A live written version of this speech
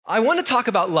I want to talk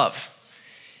about love.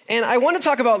 And I want to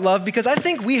talk about love because I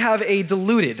think we have a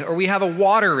diluted, or we have a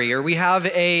watery, or we have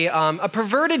a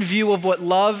perverted view of what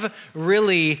love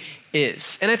really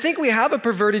is. And I think we have a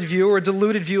perverted view or a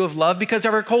diluted view of love because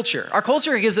of our culture. Our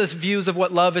culture gives us views of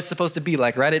what love is supposed to be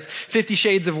like, right? It's 50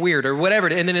 Shades of Weird or whatever,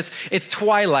 and then it's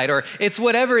Twilight, or it's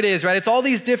whatever it is, right? It's all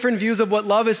these different views of what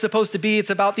love is supposed to be. It's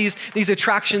about these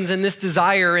attractions and this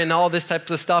desire and all this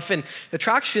types of stuff, and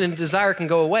attraction and desire can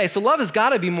go away. So love has got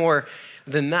to be more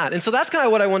than that. And so that's kind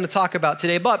of what I want to talk about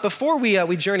today. But before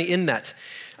we journey in that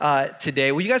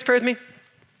today, will you guys pray with me?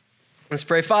 Let's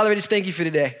pray. Father, I just thank you for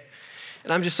today.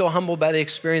 And I'm just so humbled by the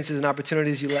experiences and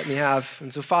opportunities you let me have.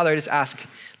 And so, Father, I just ask,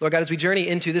 Lord God, as we journey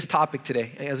into this topic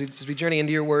today, as we journey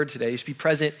into your word today, just be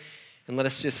present and let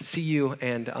us just see you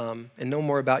and know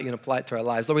more about you and apply it to our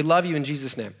lives. Lord, we love you in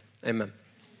Jesus' name. Amen.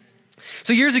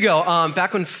 So years ago,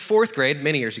 back in fourth grade,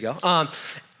 many years ago,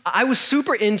 I was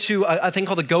super into a thing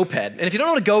called a GoPed. And if you don't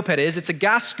know what a GoPed is, it's a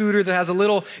gas scooter that has a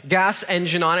little gas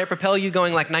engine on it, propel you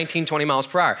going like 19, 20 miles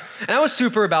per hour. And I was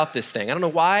super about this thing. I don't know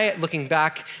why, looking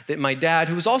back, that my dad,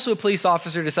 who was also a police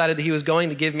officer, decided that he was going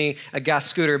to give me a gas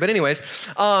scooter. But anyways,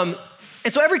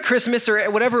 and so every Christmas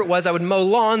or whatever it was, I would mow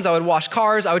lawns, I would wash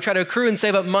cars, I would try to accrue and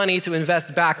save up money to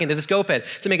invest back into this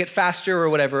GoPed to make it faster or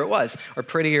whatever it was, or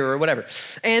prettier or whatever.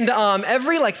 And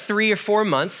every like 3 or 4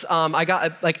 months, I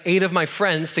got like 8 of my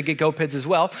friends to get GoPeds as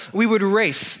well. We would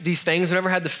race these things. Whoever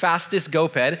had the fastest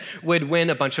GoPed would win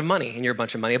a bunch of money. And a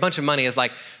bunch of money is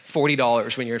like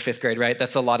 $40 when you're in 5th grade, right?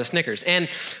 That's a lot of Snickers. And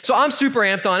so I'm super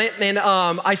amped on it. And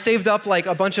I saved up like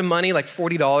a bunch of money, like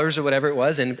 $40 or whatever it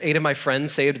was. And 8 of my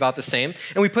friends saved about the same.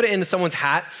 And we put it into someone's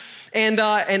hat, and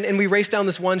we raced down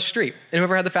this one street. And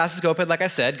whoever had the fastest GoPed, like I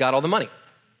said, got all the money.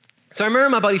 So I remember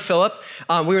my buddy Philip,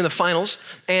 we were in the finals,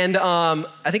 and I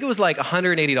think it was like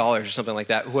 $180 or something like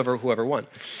that, whoever won.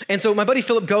 And so my buddy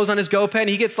Philip goes on his GoPed, and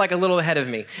he gets like a little ahead of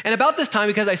me. And about this time,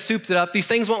 because I souped it up, these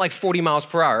things went like 40 miles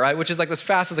per hour, right? Which is like as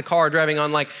fast as a car driving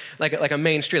on like a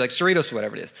main street, like Cerritos or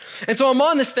whatever it is. And so I'm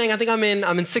on this thing, I think I'm in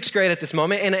 6th grade at this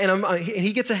moment, and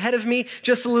he gets ahead of me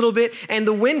just a little bit, and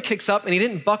the wind kicks up, and he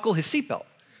didn't buckle his seatbelt.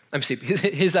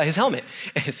 His helmet.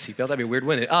 His seatbelt, that'd be weird,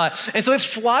 wouldn't it? And so it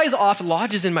flies off,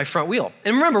 lodges in my front wheel.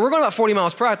 And remember, we're going about 40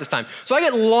 miles per hour at this time. So I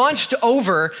get launched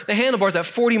over the handlebars at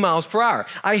 40 miles per hour.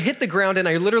 I hit the ground and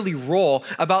I literally roll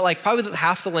about like probably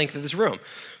half the length of this room.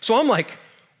 So I'm like,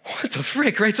 what the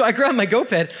frick, right? So I grab my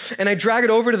GoPed and I drag it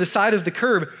over to the side of the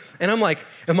curb and I'm like,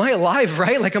 am I alive,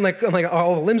 right? I'm like,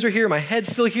 all the limbs are here, my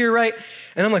head's still here, right?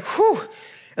 And I'm like, whew.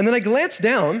 And then I glance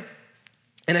down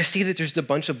and I see that there's a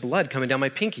bunch of blood coming down my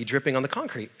pinky, dripping on the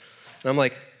concrete. And I'm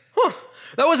like,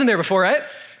 that wasn't there before, right?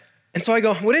 And so I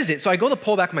go, what is it? So I go to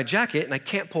pull back my jacket, and I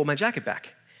can't pull my jacket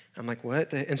back. I'm like,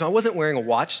 what? And so I wasn't wearing a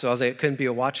watch, so I was like, it couldn't be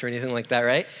a watch or anything like that,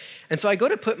 right? And so I go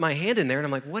to put my hand in there, and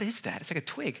I'm like, what is that? It's like a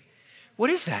twig.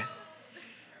 What is that?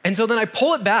 And so then I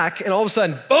pull it back, and all of a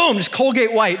sudden, boom, just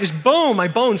Colgate White, just boom, my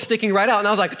bone's sticking right out. And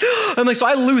I was like, so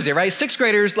I lose it, right? 6th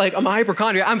graders, like, I'm a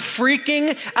hypochondriac. I'm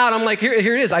freaking out. I'm like, here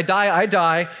it is. I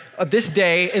die this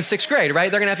day in 6th grade,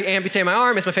 right? They're gonna have to amputate my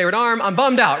arm. It's my favorite arm. I'm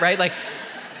bummed out, right? Like,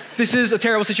 this is a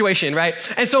terrible situation, right?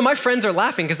 And so my friends are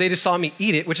laughing because they just saw me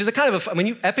eat it, which is a kind of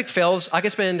epic fails. I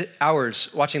could spend hours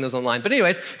watching those online. But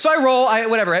anyways, so I roll,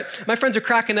 whatever, right? My friends are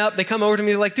cracking up. They come over to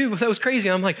me, they're like, dude, that was crazy.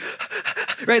 I'm like,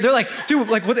 right? They're like, dude,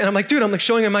 like what? And I'm like, dude, I'm like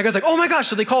showing him. My guy's like, oh my gosh.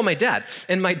 So they call my dad.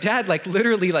 And my dad like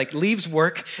literally like leaves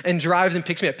work and drives and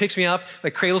picks me up,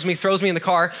 like cradles me, throws me in the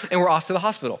car, and we're off to the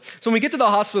hospital. So when we get to the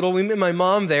hospital, we meet my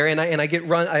mom there, and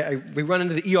we run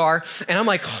into the ER, and I'm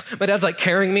like, my dad's like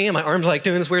carrying me, and my arm's like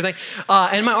doing this weird thing.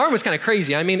 And my arm was kind of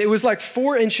crazy. I mean, it was like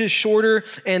 4 inches shorter,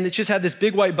 and it just had this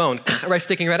big white bone right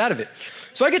sticking right out of it.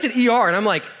 So I get to the ER, and I'm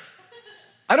like,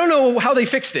 I don't know how they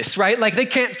fix this, right? Like, they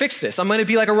can't fix this. I'm going to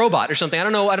be like a robot or something. I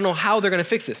don't know how they're going to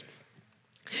fix this.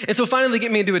 And so finally they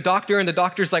get me into a doctor, and the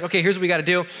doctor's like, okay, here's what we got to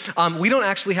do. We don't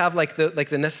actually have like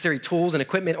the necessary tools and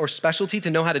equipment or specialty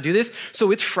to know how to do this.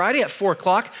 So it's Friday at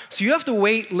 4:00. So you have to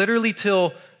wait literally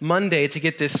till Monday to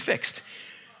get this fixed.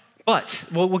 But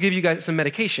we'll give you guys some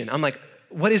medication. I'm like,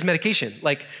 what is medication?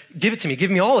 Like, give it to me.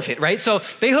 Give me all of it, right? So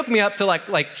they hooked me up to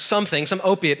like something, some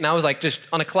opiate, and I was like just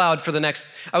on a cloud for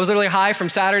I was literally high from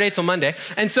Saturday till Monday.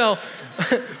 And so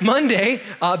Monday,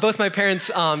 both my parents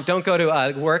don't go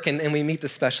to work, and we meet the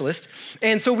specialist.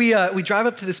 And so we drive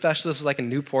up to the specialist, like in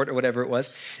Newport or whatever it was.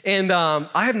 And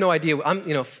I have no idea.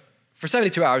 For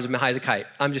 72 hours, I've been high as a kite.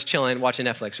 I'm just chilling, watching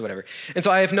Netflix or whatever. And so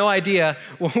I have no idea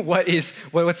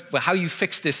how you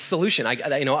fix this solution.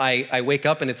 I wake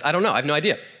up and I don't know. I have no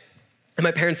idea. And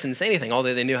my parents didn't say anything,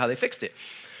 although they knew how they fixed it.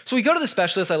 So we go to the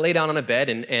specialist, I lay down on a bed,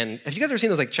 and have you guys ever seen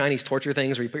those like Chinese torture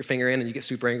things where you put your finger in and you get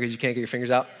super angry because you can't get your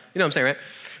fingers out? You know what I'm saying, right?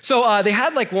 So they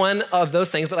had like one of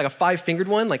those things, but like a 5-fingered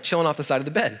one, like chilling off the side of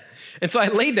the bed. And so I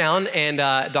laid down, and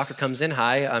a doctor comes in.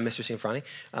 Hi, Mr. Cianfrani.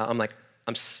 I'm like,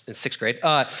 I'm in 6th grade.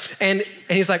 And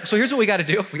he's like, so here's what we got to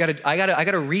do. I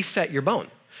got to reset your bone.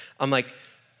 I'm like,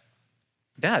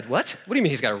 Dad, what? What do you mean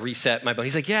he's got to reset my bone?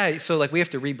 He's like, yeah, so like we have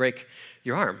to re-break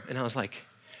your arm. And I was like,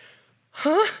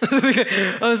 huh?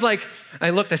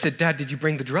 I looked, I said, Dad, did you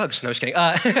bring the drugs? No, I was kidding.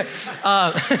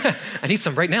 I need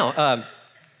some right now.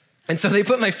 And so they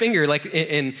put my finger like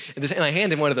in my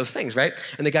hand in one of those things, right?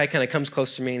 And the guy kind of comes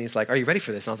close to me and he's like, are you ready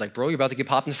for this? And I was like, bro, you're about to get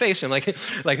popped in the face. And I'm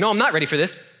like, no, I'm not ready for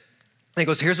this. And he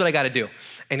goes, here's what I got to do.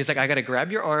 And he's like, I got to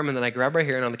grab your arm, and then I grab right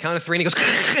here, and on the count of 3, and he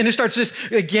goes, and it starts just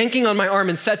like yanking on my arm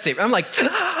and sets it. I'm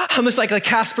just like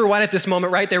Casper White at this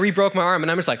moment, right? They re-broke my arm, and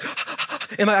I'm just like,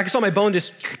 and I saw my bone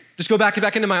just go back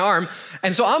into my arm.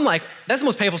 And so I'm like, that's the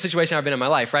most painful situation I've been in my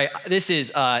life, right? This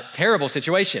is a terrible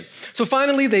situation. So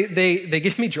finally, they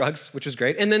give me drugs, which was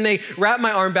great, and then they wrap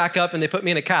my arm back up, and they put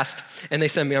me in a cast, and they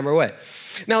send me on my way.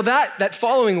 Now that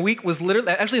following week was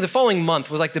actually the following month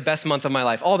was like the best month of my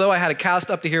life. Although I had a cast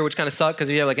up to here, which kind of sucked because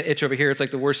if you have like an itch over here, it's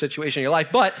like the worst situation in your life.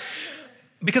 But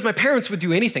because my parents would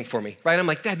do anything for me, right? I'm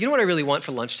like, Dad, you know what I really want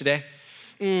for lunch today?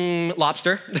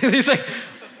 Lobster. He's like,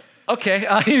 okay.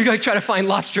 You like try to find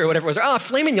lobster or whatever it was.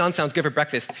 Filet mignon sounds good for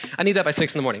breakfast. I need that by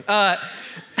 6 a.m.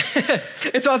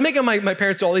 And so I was making my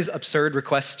parents do all these absurd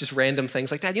requests, just random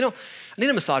things like, Dad, I need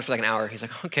a massage for like an hour. He's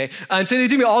like, okay. And so they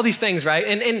do me all these things, right?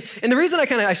 And the reason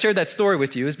I shared that story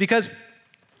with you is because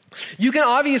you can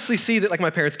obviously see that like my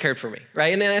parents cared for me,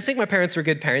 right? And I think my parents were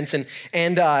good parents, and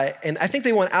I think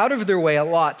they went out of their way a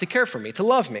lot to care for me, to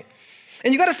love me.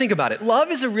 And you got to think about it.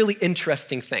 Love is a really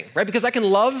interesting thing, right? Because I can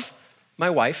love my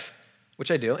wife,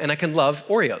 which I do, and I can love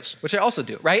Oreos, which I also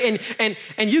do, right?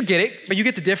 And you get it, but you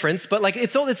get the difference, but like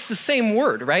it's the same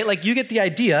word, right? Like you get the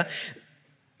idea.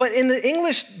 But in the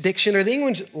English diction or the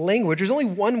English language, there's only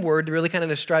one word to really kind of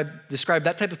describe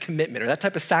that type of commitment or that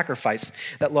type of sacrifice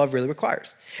that love really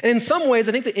requires. And in some ways,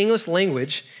 I think the English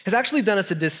language has actually done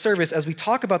us a disservice as we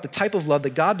talk about the type of love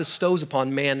that God bestows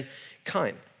upon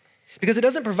mankind. Because it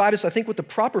doesn't provide us, I think, with the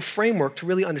proper framework to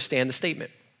really understand the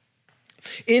statement.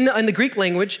 In the Greek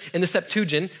language, in the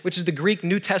Septuagint, which is the Greek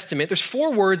New Testament, there's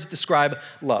 4 words that describe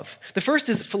love. The first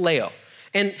is phileo.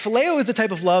 And phileo is the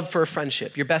type of love for a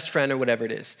friendship, your best friend or whatever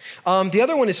it is. The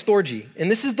other one is storge. And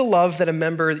this is the love that a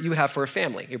member that you have for a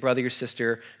family, your brother, your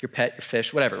sister, your pet, your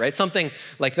fish, whatever, right? Something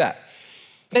like that.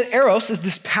 And eros is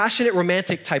this passionate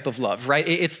romantic type of love, right?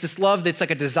 It's this love that's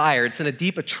like a desire. It's in a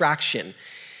deep attraction.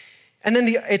 And then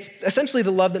it's essentially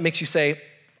the love that makes you say,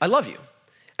 I love you.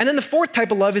 And then the 4th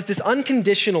type of love is this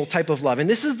unconditional type of love. And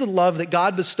this is the love that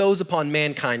God bestows upon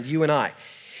mankind, you and I.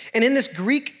 And in this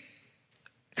Greek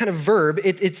kind of verb,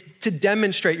 it's to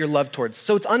demonstrate your love towards.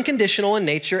 So it's unconditional in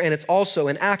nature, and it's also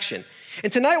in action.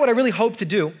 And tonight, what I really hope to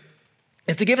do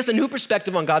is to give us a new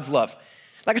perspective on God's love.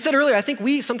 Like I said earlier, I think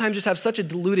we sometimes just have such a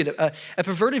diluted, a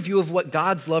perverted view of what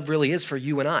God's love really is for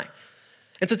you and I.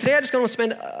 And so today I just want to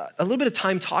spend a little bit of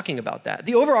time talking about that.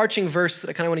 The overarching verse that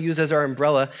I kind of want to use as our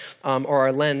umbrella or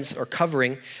our lens or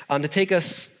covering to take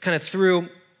us kind of through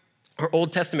our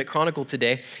Old Testament chronicle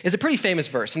today is a pretty famous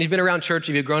verse. And you've been around church,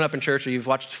 if you've grown up in church or you've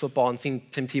watched football and seen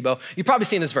Tim Tebow, you've probably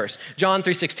seen this verse, John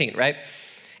 3:16, right?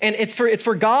 And it's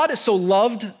for God so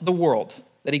loved the world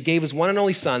that he gave his one and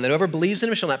only son, that whoever believes in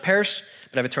him shall not perish,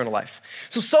 but have eternal life.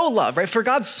 So love, right? For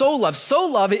God so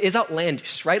love is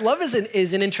outlandish, right? Love is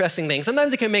an interesting thing.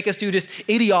 Sometimes it can make us do just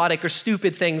idiotic or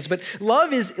stupid things, but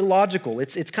love is illogical.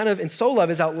 It's kind of, and so love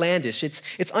is outlandish. It's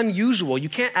unusual. You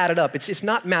can't add it up. It's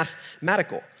not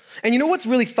mathematical. And you know what's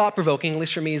really thought-provoking, at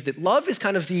least for me, is that love is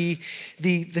kind of the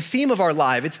theme of our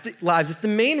lives. It's the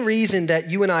main reason that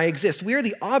you and I exist. We are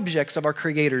the objects of our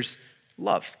Creator's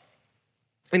love.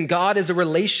 And God, as a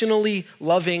relationally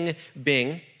loving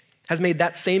being, has made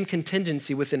that same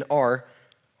contingency within our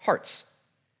hearts.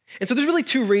 And so there's really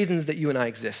 2 reasons that you and I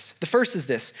exist. The first is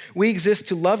this: we exist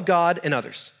to love God and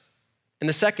others. And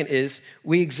the second is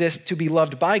we exist to be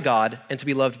loved by God and to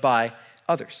be loved by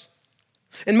others.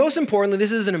 And most importantly,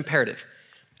 this is an imperative.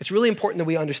 It's really important that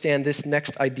we understand this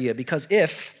next idea, because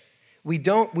if we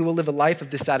don't, we will live a life of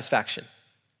dissatisfaction.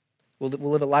 We'll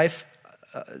live a life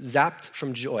zapped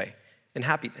from joy and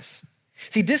happiness.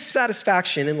 See,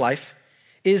 dissatisfaction in life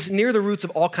is near the roots of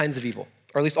all kinds of evil,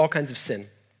 or at least all kinds of sin.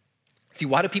 See,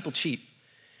 why do people cheat?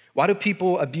 Why do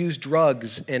people abuse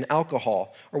drugs and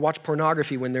alcohol, or watch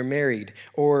pornography when they're married,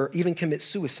 or even commit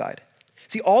suicide?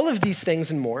 See, all of these things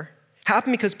and more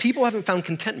happen because people haven't found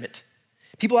contentment.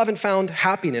 People haven't found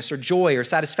happiness or joy or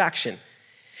satisfaction.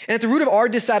 And at the root of our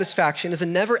dissatisfaction is a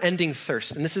never-ending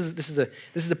thirst. And this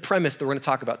is a premise that we're going to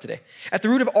talk about today. At the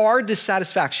root of our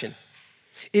dissatisfaction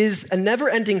is a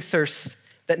never-ending thirst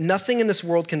that nothing in this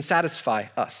world can satisfy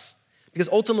us. Because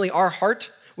ultimately our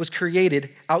heart was created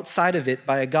outside of it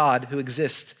by a God who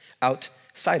exists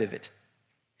outside of it.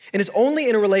 And it's only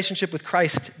in a relationship with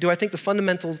Christ do I think the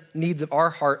fundamental needs of our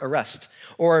heart arrest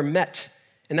or are met.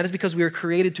 And that is because we are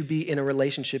created to be in a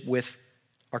relationship with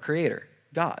our Creator,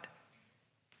 God.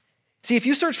 See, if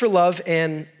you search for love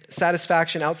and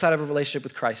satisfaction outside of a relationship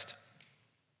with Christ,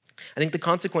 I think the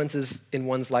consequences in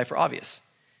one's life are obvious.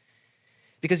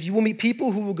 Because you will meet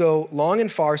people who will go long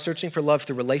and far searching for love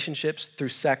through relationships, through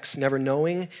sex, never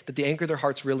knowing that the anchor their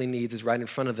hearts really needs is right in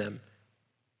front of them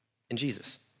in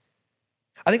Jesus.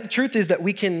 I think the truth is that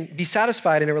we can be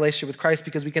satisfied in a relationship with Christ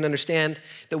because we can understand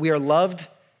that we are loved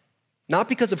not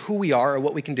because of who we are or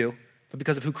what we can do, but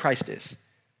because of who Christ is.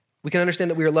 We can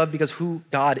understand that we are loved because who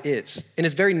God is. In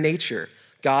his very nature,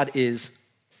 God is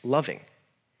loving.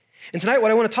 And tonight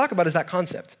what I want to talk about is that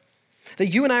concept. That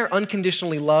you and I are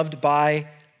unconditionally loved by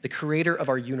the creator of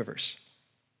our universe.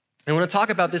 And I want to talk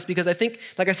about this because I think,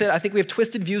 like I said, I think we have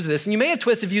twisted views of this. And you may have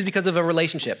twisted views because of a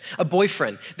relationship, a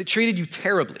boyfriend that treated you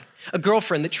terribly, a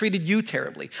girlfriend that treated you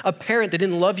terribly, a parent that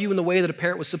didn't love you in the way that a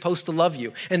parent was supposed to love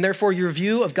you. And therefore your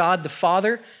view of God the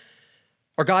Father,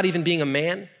 or God even being a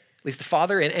man, at least the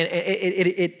Father, and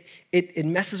it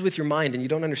messes with your mind and you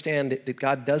don't understand that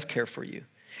God does care for you.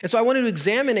 And so I wanted to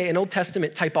examine an Old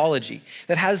Testament typology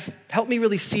that has helped me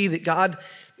really see that God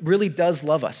really does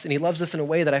love us, and he loves us in a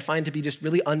way that I find to be just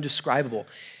really undescribable.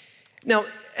 Now,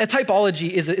 a typology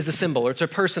is a symbol, or it's a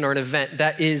person or an event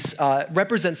that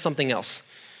represents something else.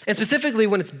 And specifically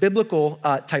when it's biblical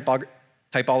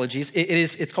typologies,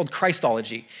 it's called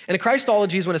Christology. And a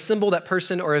Christology is when a symbol, that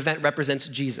person, or event represents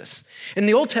Jesus. And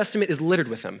the Old Testament is littered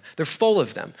with them. They're full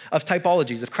of them, of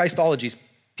typologies, of Christologies,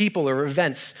 people or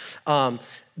events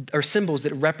or symbols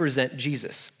that represent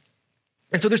Jesus.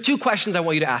 And so there's two questions I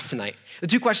want you to ask tonight. The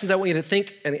two questions I want you to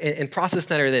think and process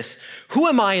tonight are this. Who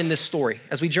am I in this story?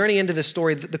 As we journey into this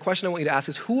story, the question I want you to ask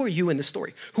is, who are you in this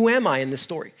story? Who am I in this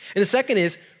story? And the second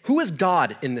is, who is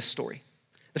God in this story?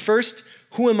 The first,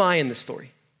 who am I in this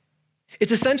story?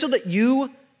 It's essential that you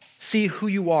see who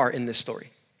you are in this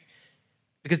story,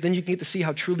 because then you can get to see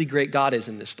how truly great God is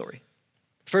in this story.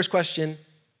 First question,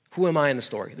 who am I in the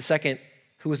story? The second,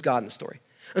 who is God in the story?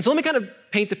 And so let me kind of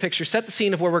paint the picture, set the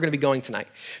scene of where we're going to be going tonight.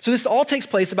 So this all takes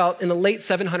place about in the late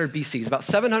 700 BC, about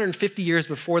 750 years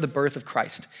before the birth of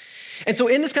Christ. And so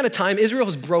in this kind of time, Israel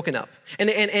has broken up. And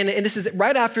this is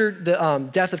right after the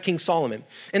death of King Solomon.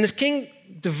 And this king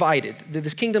divided,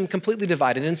 this kingdom completely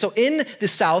divided. And so in the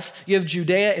south, you have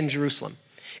Judea and Jerusalem.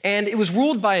 And it was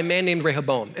ruled by a man named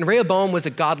Rehoboam. And Rehoboam was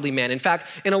a godly man. In fact,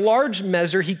 in a large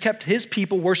measure, he kept his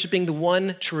people worshiping the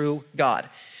one true God.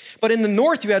 But in the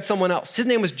north, you had someone else. His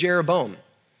name was Jeroboam.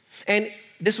 And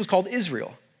this was called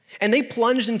Israel. And they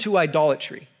plunged into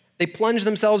idolatry. They plunged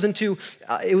themselves into,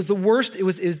 it was the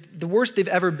worst they've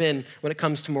ever been when it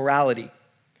comes to morality.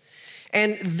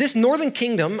 And this northern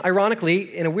kingdom,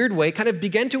 ironically, in a weird way, kind of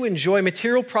began to enjoy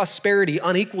material prosperity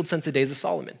unequaled since the days of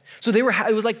Solomon. So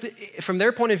it was like, from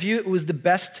their point of view, it was the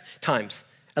best times,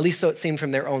 at least so it seemed from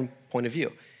their own point of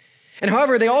view. And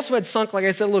however, they also had sunk, like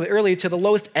I said a little bit earlier, to the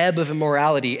lowest ebb of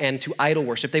immorality and to idol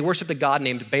worship. They worshiped a god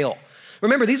named Baal.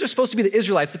 Remember, these are supposed to be the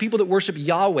Israelites, the people that worship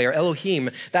Yahweh or Elohim.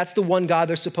 That's the one God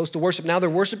they're supposed to worship. Now they're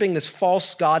worshiping this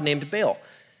false god named Baal.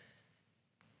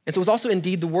 And so it was also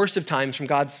indeed the worst of times from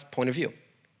God's point of view.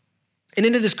 And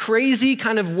into this crazy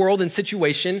kind of world and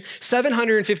situation,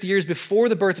 750 years before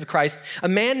the birth of Christ, a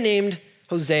man named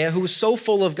Hosea, who was so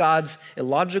full of God's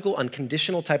illogical,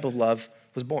 unconditional type of love,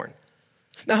 was born.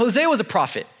 Now, Hosea was a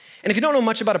prophet. And if you don't know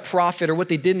much about a prophet or what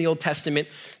they did in the Old Testament,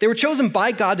 they were chosen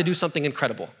by God to do something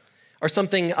incredible. Or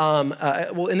something,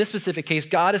 in this specific case,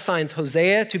 God assigns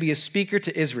Hosea to be a speaker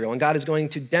to Israel. And God is going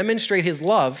to demonstrate his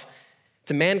love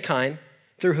to mankind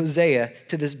through Hosea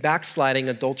to this backsliding,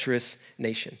 adulterous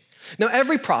nation. Now,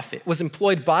 every prophet was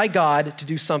employed by God to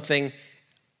do something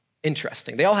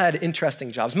interesting. They all had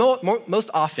interesting jobs. Most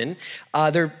often,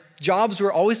 their jobs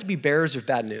were always to be bearers of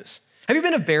bad news. Have you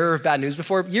been a bearer of bad news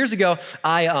before? Years ago,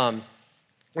 I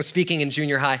was speaking in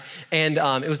junior high, and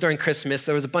it was during Christmas.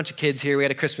 There was a bunch of kids here. We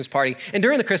had a Christmas party. And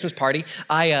during the Christmas party,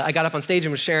 I got up on stage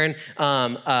and was sharing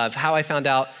of how I found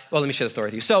out. Well, let me share the story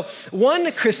with you. So one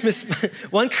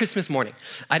Christmas morning,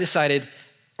 I decided,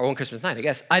 or one Christmas night, I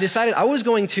guess, I decided I was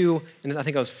going to, and I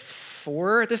think I was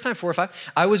 4 or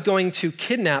 5, I was going to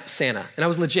kidnap Santa. And I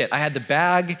was legit. I had the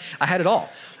bag. I had it all.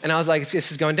 And I was like,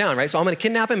 this is going down, right? So I'm going to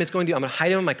kidnap him. I'm going to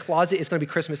hide him in my closet. It's going to be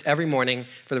Christmas every morning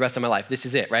for the rest of my life. This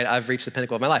is it, right? I've reached the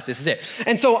pinnacle of my life. This is it.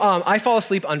 And so I fall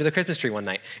asleep under the Christmas tree one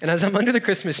night. And as I'm under the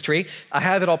Christmas tree, I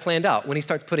have it all planned out. When he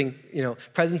starts putting,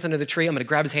 presents under the tree, I'm going to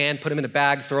grab his hand, put him in a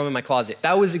bag, throw him in my closet.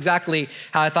 That was exactly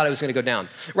how I thought it was going to go down,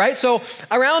 right? So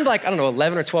around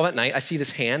 11 or 12 at night, I see this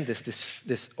hand,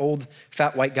 this old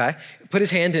fat white guy, put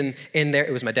his hand in there.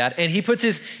 It was my dad. And he puts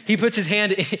his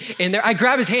hand in there. I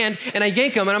grab his hand and I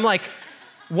yank him and I'm like,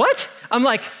 what? I'm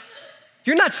like,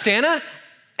 you're not Santa?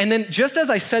 And then just as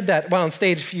I said that while on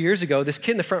stage a few years ago, this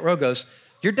kid in the front row goes,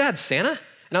 your dad's Santa?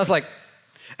 And I was like,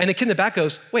 and the kid in the back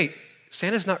goes, wait,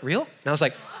 Santa's not real? And I was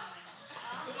like,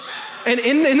 and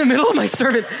in the middle of my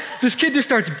sermon, this kid just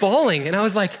starts bawling. And I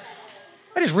was like,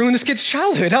 I just ruined this kid's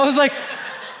childhood. I was like,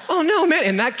 oh no, man.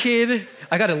 And that kid,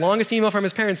 I got the longest email from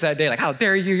his parents that day, like, how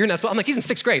dare you, you're not supposed. I'm like, he's in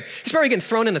 6th grade. He's probably getting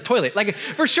thrown in the toilet. Like,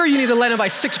 for sure you need to let him by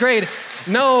 6th grade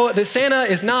know that Santa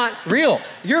is not real.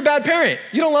 You're a bad parent.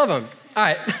 You don't love him. All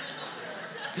right.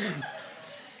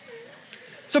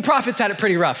 So prophets had it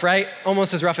pretty rough, right?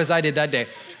 Almost as rough as I did that day.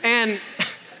 And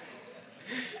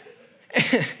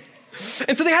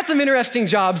so they had some interesting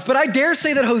jobs, but I dare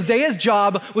say that Hosea's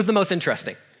job was the most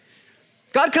interesting.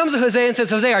 God comes to Hosea and says,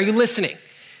 Hosea, are you listening?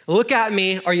 Look at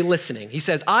me, are you listening? He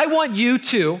says, I want you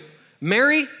to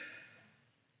marry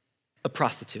a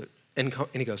prostitute. And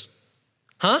he goes,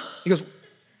 huh? He goes,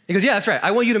 yeah, that's right.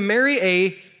 I want you to marry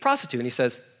a prostitute. And he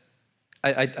says,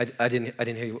 I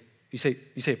didn't hear you. You say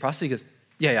a prostitute? He goes,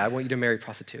 yeah, I want you to marry a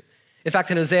prostitute. In fact,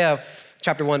 in Hosea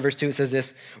chapter 1, verse 2, it says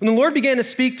this, when the Lord began to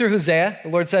speak through Hosea, the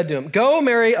Lord said to him, go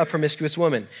marry a promiscuous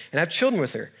woman and have children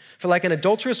with her. For like an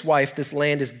adulterous wife, this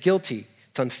land is guilty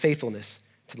to unfaithfulness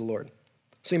to the Lord.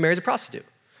 So he marries a prostitute.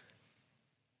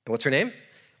 And what's her name?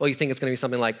 Well, you think it's going to be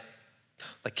something like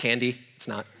Candy. It's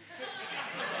not.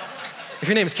 If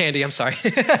your name is Candy, I'm sorry.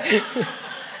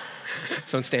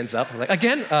 Someone stands up. I'm like,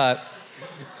 again? Her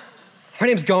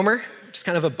name's Gomer, which is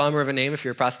kind of a bummer of a name if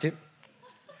you're a prostitute.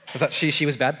 I thought she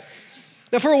was bad.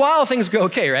 Now, for a while, things go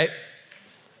okay, right?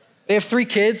 They have 3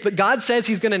 kids, but God says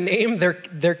he's going to name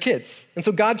their kids. And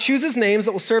so God chooses names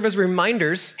that will serve as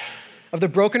reminders of the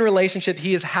broken relationship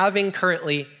he is having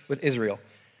currently with Israel.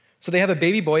 So they have a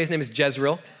baby boy. His name is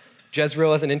Jezreel.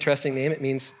 Jezreel is an interesting name. It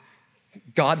means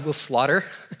God will slaughter.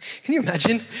 Can you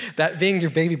imagine that being your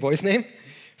baby boy's name?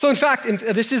 So in fact,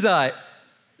 this is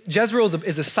Jezreel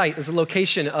is a site, is a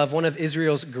location of one of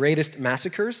Israel's greatest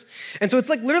massacres. And so it's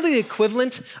like literally the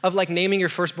equivalent of like naming your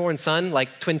firstborn son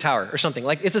like Twin Tower or something.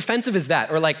 Like it's offensive as that,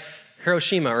 or like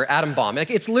Hiroshima or atom bomb. Like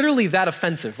it's literally that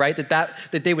offensive, right? That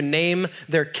they would name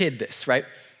their kid this, right?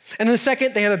 And then the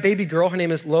second, they have a baby girl. Her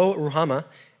name is Lo Ruhamah,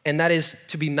 and that is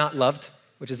to be not loved,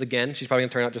 which is, again, she's probably gonna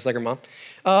turn out just like her mom.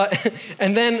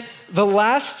 And then the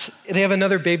last, they have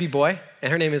another baby boy,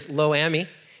 and her name is Lo Ami,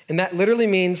 and that literally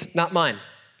means not mine.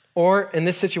 Or in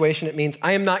this situation, it means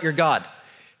I am not your God.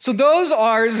 So those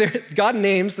are, God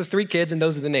names the 3 kids, and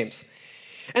those are the names.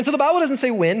 And so the Bible doesn't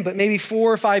say when, but maybe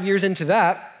 4 or 5 years into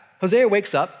that, Hosea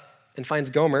wakes up and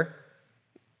finds Gomer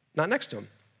not next to him.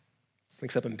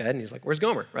 Wakes up in bed and he's like, where's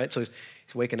Gomer, right? So he's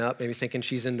waking up, maybe thinking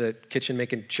she's in the kitchen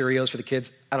making Cheerios for the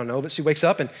kids. I don't know, but she wakes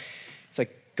up and it's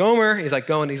like, Gomer. He's like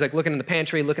looking in the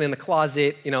pantry, looking in the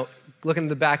closet, looking in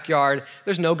the backyard.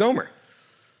 There's no Gomer.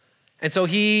 And so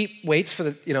he waits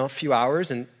for a few hours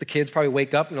and the kids probably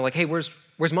wake up and they're like, hey, where's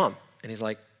mom? And he's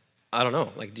like, I don't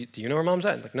know. Like, do you know where mom's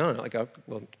at? Like, no. Like,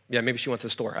 well, yeah, maybe she went to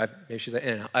the store. Maybe she's like,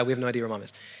 we have no idea where mom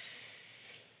is.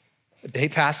 A day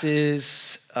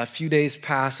passes, a few days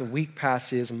pass, a week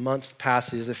passes, a month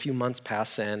passes, a few months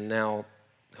pass, and now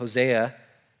Hosea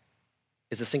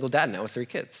is a single dad now with 3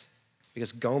 kids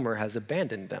because Gomer has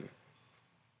abandoned them.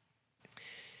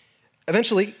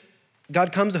 Eventually,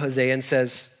 God comes to Hosea and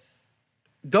says,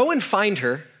 go and find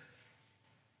her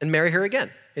and marry her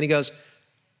again. And he goes,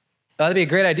 that'd be a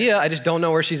great idea. I just don't know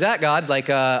where she's at, God.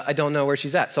 I don't know where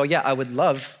she's at. So yeah, I would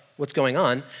love what's going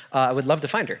on. I would love to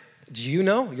find her. Do you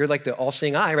know? You're like the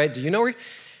all-seeing eye, right? Do you know her?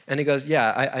 And he goes, yeah,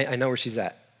 I know where she's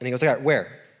at. And he goes, all right,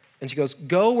 where? And she goes,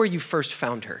 go where you first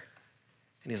found her.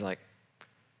 And he's like,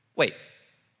 wait,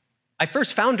 I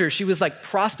first found her, she was like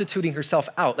prostituting herself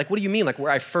out. Like, what do you mean, like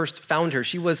where I first found her?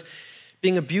 She was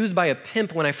being abused by a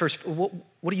pimp when I first, what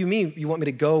do you mean you want me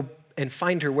to go and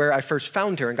find her where I first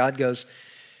found her? And God goes,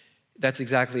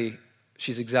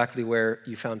 she's exactly where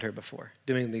you found her before,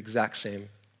 doing the exact same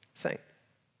thing.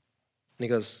 And he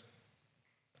goes,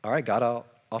 all right, God,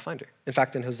 I'll find her. In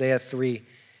fact, in Hosea 3,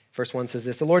 verse 1 says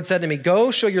this, the Lord said to me,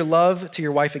 go show your love to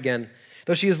your wife again,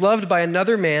 though she is loved by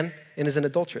another man and is an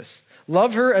adulteress.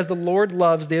 Love her as the Lord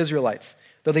loves the Israelites,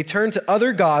 though they turn to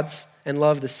other gods and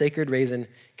love the sacred raisin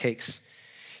cakes.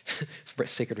 It's very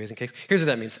sacred raising cakes. Here's what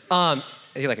that means.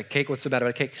 Like a cake, what's so bad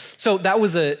about a cake? So that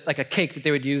was like a cake that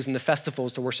they would use in the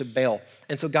festivals to worship Baal.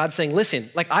 And so God's saying, listen,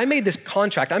 like I made this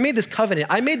contract, I made this covenant,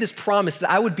 I made this promise that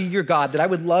I would be your God, that I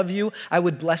would love you, I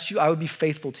would bless you, I would be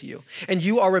faithful to you. And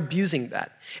you are abusing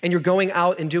that. And you're going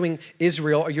out and doing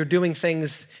Israel, or you're doing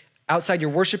things outside, you're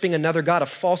worshiping another God, a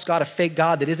false God, a fake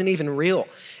God that isn't even real.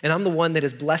 And I'm the one that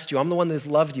has blessed you. I'm the one that has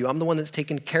loved you. I'm the one that's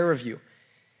taken care of you.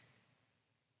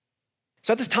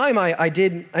 So at this time, I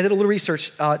did a little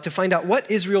research to find out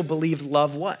what Israel believed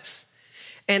love was.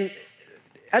 And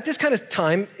at this kind of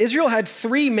time, Israel had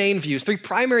three main views, three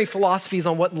primary philosophies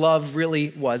on what love really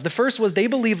was. The first was they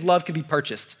believed love could be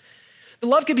purchased. The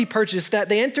love could be purchased, that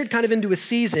they entered kind of into a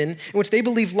season in which they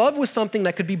believed love was something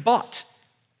that could be bought.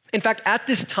 In fact, at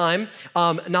this time,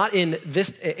 not in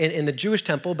the Jewish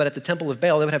temple, but at the temple of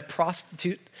Baal, they would have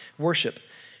prostitute worship.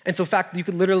 And so in fact, you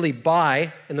could literally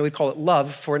buy, and they would call it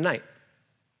love, for a night.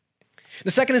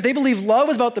 The second is they believe love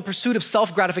is about the pursuit of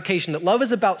self-gratification, that love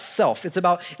is about self. It's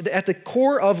about, at the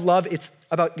core of love, it's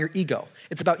about your ego.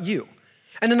 It's about you.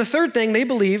 And then the third thing, they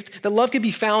believed that love could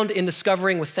be found in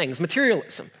discovering with things,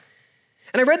 materialism.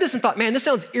 And I read this and thought, man, this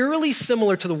sounds eerily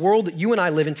similar to the world that you and I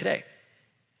live in today.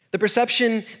 The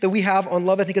perception that we have on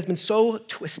love, I think, has been so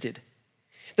twisted.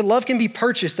 That love can be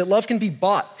purchased, that love can be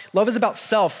bought. Love is about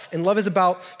self, and love is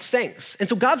about things. And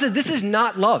so God says, this is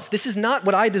not love. This is not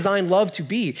what I designed love to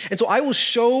be. And so I will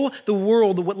show the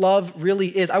world what love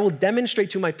really is. I will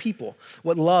demonstrate to my people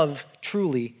what love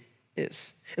truly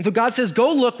is. And so God says,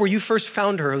 go look where you first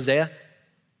found her, Hosea.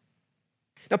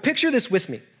 Now picture this with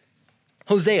me.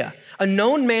 Hosea, a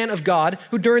known man of God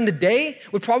who during the day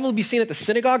would probably be seen at the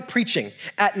synagogue preaching.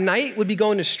 At night would be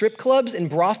going to strip clubs and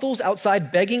brothels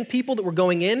outside begging people that were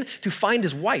going in to find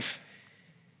his wife.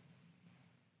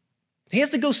 He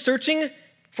has to go searching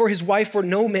for his wife where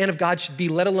no man of God should be,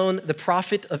 let alone the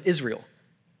prophet of Israel.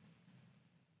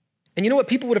 And you know what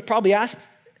people would have probably asked?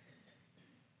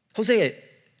 Hosea,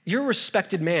 you're a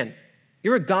respected man.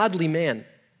 You're a godly man.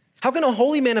 How can a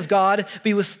holy man of God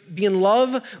be in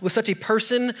love with such a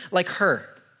person like her?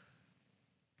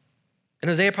 And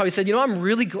Hosea probably said, I'm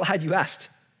really glad you asked,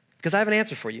 because I have an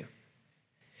answer for you.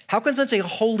 How can such a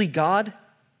holy God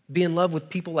be in love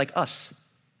with people like us?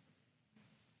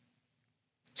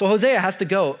 So Hosea has to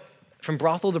go from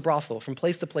brothel to brothel, from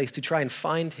place to place, to try and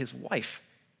find his wife,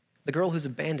 the girl who's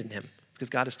abandoned him,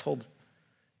 because God has told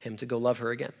him to go love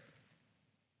her again.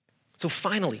 So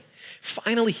finally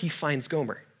he finds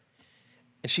Gomer.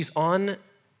 And she's on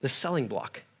the selling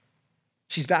block.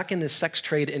 She's back in this sex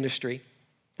trade industry.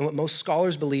 And what most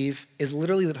scholars believe is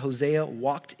literally that Hosea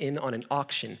walked in on an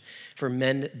auction for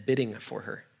men bidding for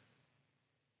her.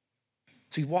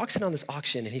 So he walks in on this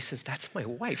auction and he says, that's my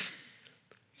wife.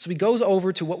 So he goes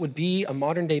over to what would be a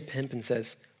modern day pimp and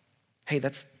says, hey,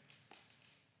 that's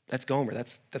Gomer,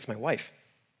 that's my wife.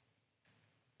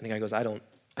 And the guy goes, I don't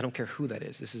care who that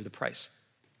is, this is the price.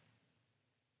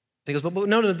 And he goes, but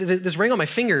no, this ring on my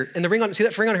finger, and the ring on, see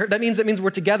that ring on her, that means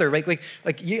we're together, right?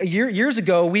 Like years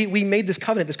ago, we made this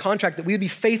covenant, this contract, that we would be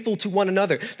faithful to one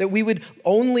another, that we would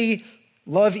only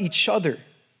love each other.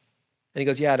 And he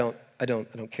goes, yeah, I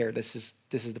don't care, this is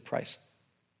the price.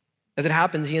 As it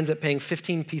happens, he ends up paying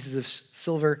 15 pieces of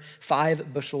silver,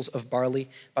 5 bushels of barley.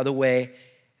 By the way,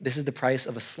 this is the price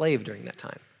of a slave during that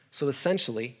time. So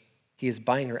essentially, he is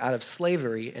buying her out of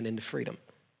slavery and into freedom.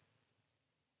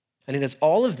 And he does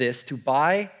all of this to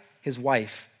buy his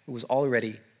wife, who was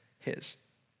already his.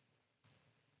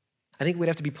 I think we'd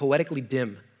have to be poetically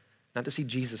dim not to see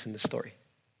Jesus in this story.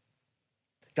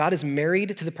 God is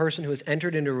married to the person who has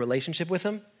entered into a relationship with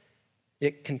him,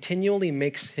 yet continually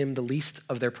makes him the least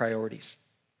of their priorities.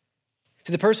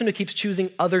 To the person who keeps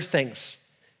choosing other things,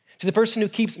 to the person who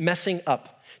keeps messing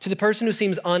up, to the person who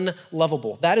seems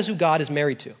unlovable. That is who God is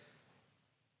married to.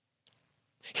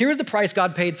 Here's the price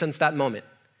God paid since that moment.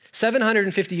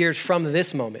 750 years from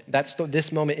this moment, that's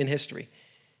this moment in history.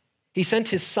 He sent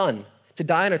his son to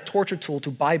die on a torture tool to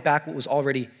buy back what was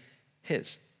already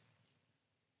his.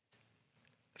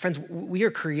 Friends, we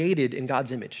are created in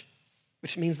God's image,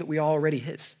 which means that we are already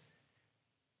his.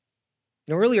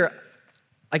 Now, earlier,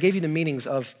 I gave you the meanings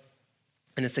of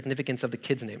and the significance of the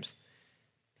kids' names.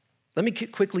 Let me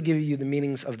quickly give you the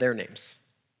meanings of their names.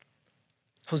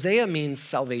 Hosea means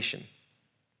salvation.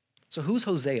 So who's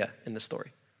Hosea in the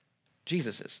story?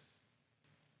 Jesus is.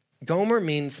 Gomer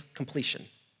means completion.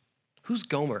 Who's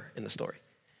Gomer in the story?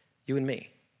 You and me.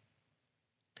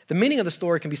 The meaning of the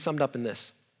story can be summed up in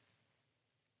this.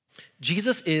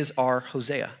 Jesus is our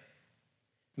Hosea,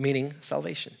 meaning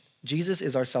salvation. Jesus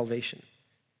is our salvation.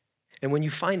 And when you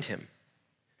find him,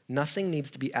 nothing needs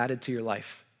to be added to your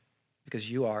life because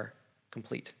you are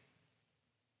complete.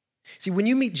 See, when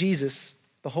you meet Jesus,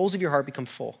 the holes of your heart become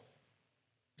full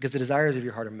because the desires of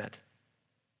your heart are met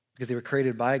because they were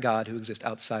created by a God who exists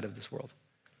outside of this world.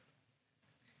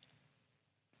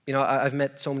 You know, I've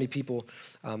met so many people,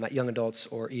 young adults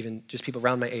or even just people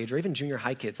around my age or even junior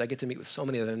high kids. I get to meet with so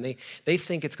many of them. They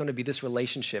think it's going to be this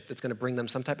relationship that's going to bring them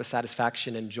some type of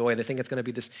satisfaction and joy. They think it's going to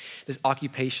be this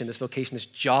occupation, this vocation, this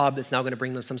job that's now going to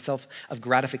bring them some self of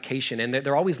gratification. And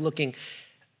they're always looking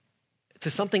to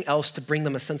something else to bring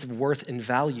them a sense of worth and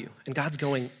value. And God's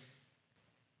going,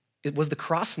 was the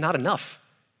cross not enough?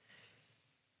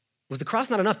 Was the cross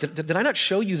not enough? Did I not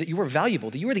show you that you were valuable,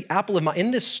 that you were the apple of my,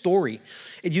 in this story,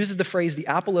 it uses the phrase, the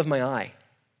apple of my eye.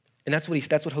 And that's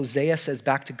what Hosea says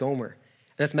back to Gomer. And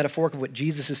that's metaphoric of what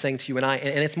Jesus is saying to you and I.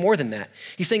 And it's more than that.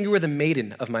 He's saying you are the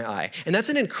maiden of my eye. And that's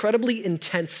an incredibly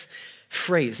intense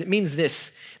phrase. It means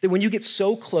this, that when you get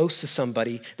so close to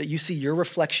somebody that you see your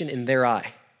reflection in their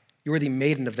eye, you are the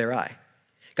maiden of their eye.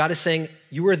 God is saying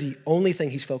you are the only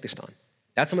thing he's focused on.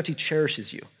 That's how much he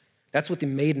cherishes you. That's what the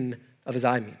maiden of his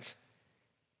eye means.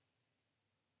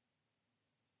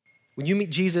 When you meet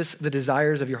Jesus, the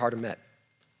desires of your heart are met.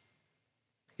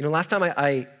 You know, last time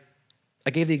I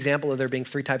gave the example of there being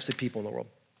 3 types of people in the world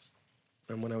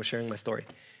when I was sharing my story.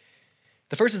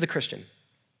 The first is a Christian.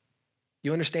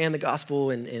 You understand the gospel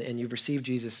and you've received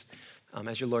Jesus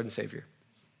as your Lord and Savior.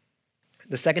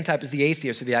 The second type is the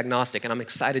atheist or the agnostic, and I'm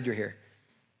excited you're here.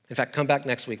 In fact, come back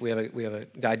next week. We have a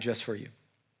guide just for you.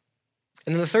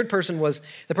 And then the third person was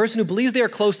the person who believes they are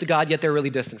close to God, yet they're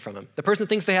really distant from him. The person who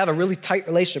thinks they have a really tight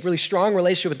relationship, really strong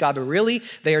relationship with God, but really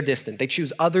they are distant. They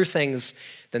choose other things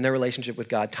than their relationship with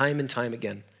God time and time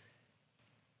again.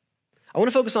 I want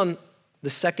to focus on the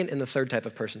second and the third type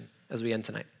of person as we end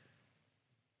tonight.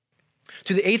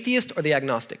 To the atheist or the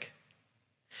agnostic,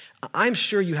 I'm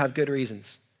sure you have good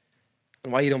reasons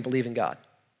on why you don't believe in God.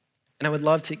 And I would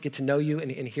love to get to know you and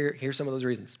hear some of those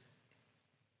reasons.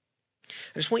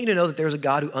 I just want you to know that there's a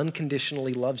God who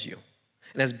unconditionally loves you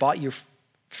and has bought your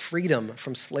freedom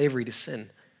from slavery to sin.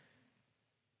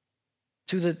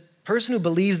 To the person who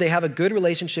believes they have a good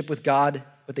relationship with God,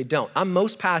 but they don't. I'm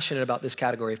most passionate about this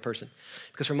category of person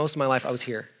because for most of my life I was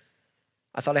here.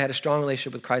 I thought I had a strong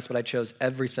relationship with Christ, but I chose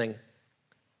everything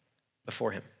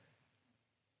before him.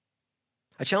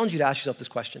 I challenge you to ask yourself this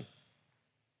question.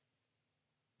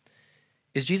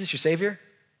 Is Jesus your Savior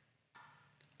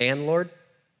and Lord?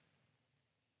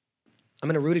 I'm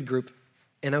in a rooted group,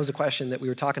 and that was a question that we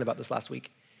were talking about this last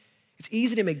week. It's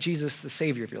easy to make Jesus the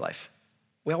Savior of your life.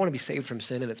 We all want to be saved from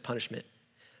sin and its punishment.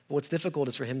 But what's difficult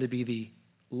is for him to be the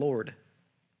Lord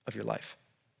of your life.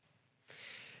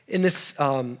 In this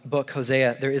book,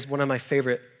 Hosea, there is one of my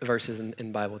favorite verses in the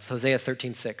Bible. It's Hosea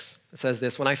 13:6. It says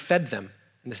this, when I fed them,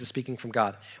 and this is speaking from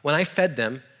God, when I fed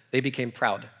them, they became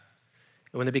proud.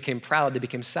 And when they became proud, they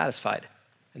became satisfied,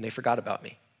 and they forgot about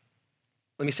me.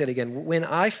 Let me say it again. When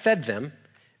I fed them,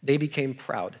 they became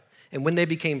proud. And when they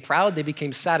became proud, they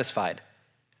became satisfied.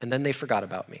 And then they forgot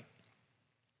about me.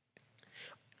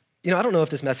 You know, I don't know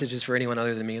if this message is for anyone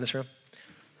other than me in this room.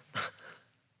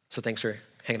 So thanks for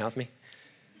hanging out with me.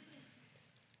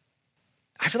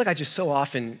 I feel like I just so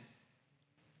often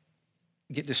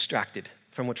get distracted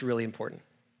from what's really important.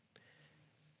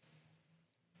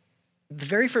 The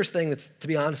very first thing that's, to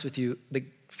be honest with you, that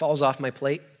falls off my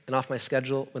plate and off my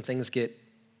schedule when things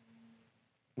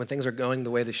are going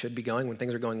the way they should be going, when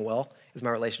things are going well, is my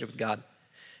relationship with God.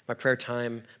 My prayer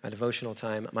time, my devotional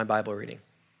time, my Bible reading.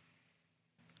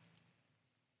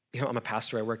 You know, I'm a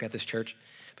pastor, I work at this church,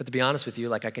 but to be honest with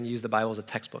you, I can use the Bible as a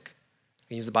textbook. I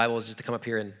can use the Bible as just to come up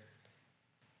here and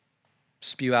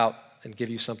spew out and give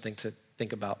you something to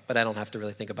think about, but I don't have to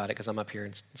really think about it because I'm up here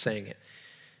and saying it,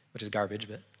 which is garbage,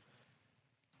 but.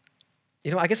 You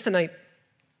know, I guess tonight,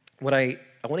 what I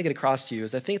want to get across to you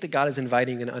is I think that God is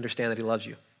inviting you to understand that he loves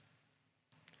you.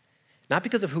 Not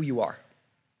because of who you are,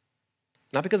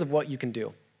 not because of what you can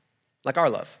do, like our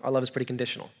love. Our love is pretty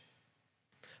conditional,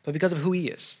 but because of who he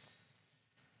is.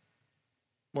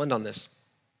 We'll end on this.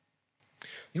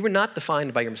 You were not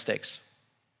defined by your mistakes.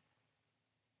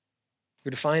 You're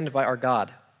defined by our God,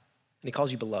 and he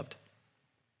calls you beloved,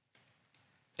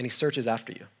 and he searches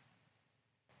after you.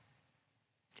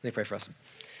 Let me pray for us.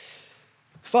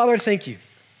 Father, thank you.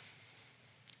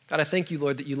 God, I thank you,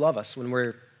 Lord, that you love us when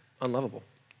we're unlovable.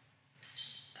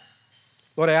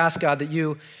 Lord, I ask, God, that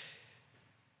you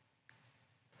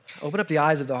open up the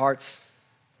eyes of the hearts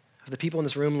of the people in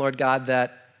this room, Lord God,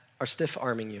 that are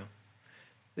stiff-arming you,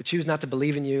 that choose not to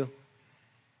believe in you,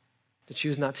 that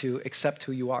choose not to accept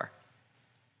who you are.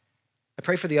 I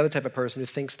pray for the other type of person who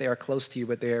thinks they are close to you,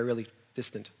 but they are really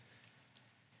distant.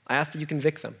 I ask that you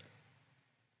convict them.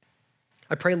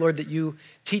 I pray, Lord, that you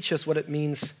teach us what it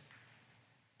means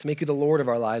to make you the Lord of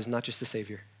our lives, not just the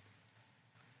Savior.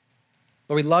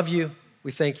 Lord, we love you.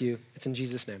 We thank you. It's in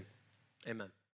Jesus' name. Amen.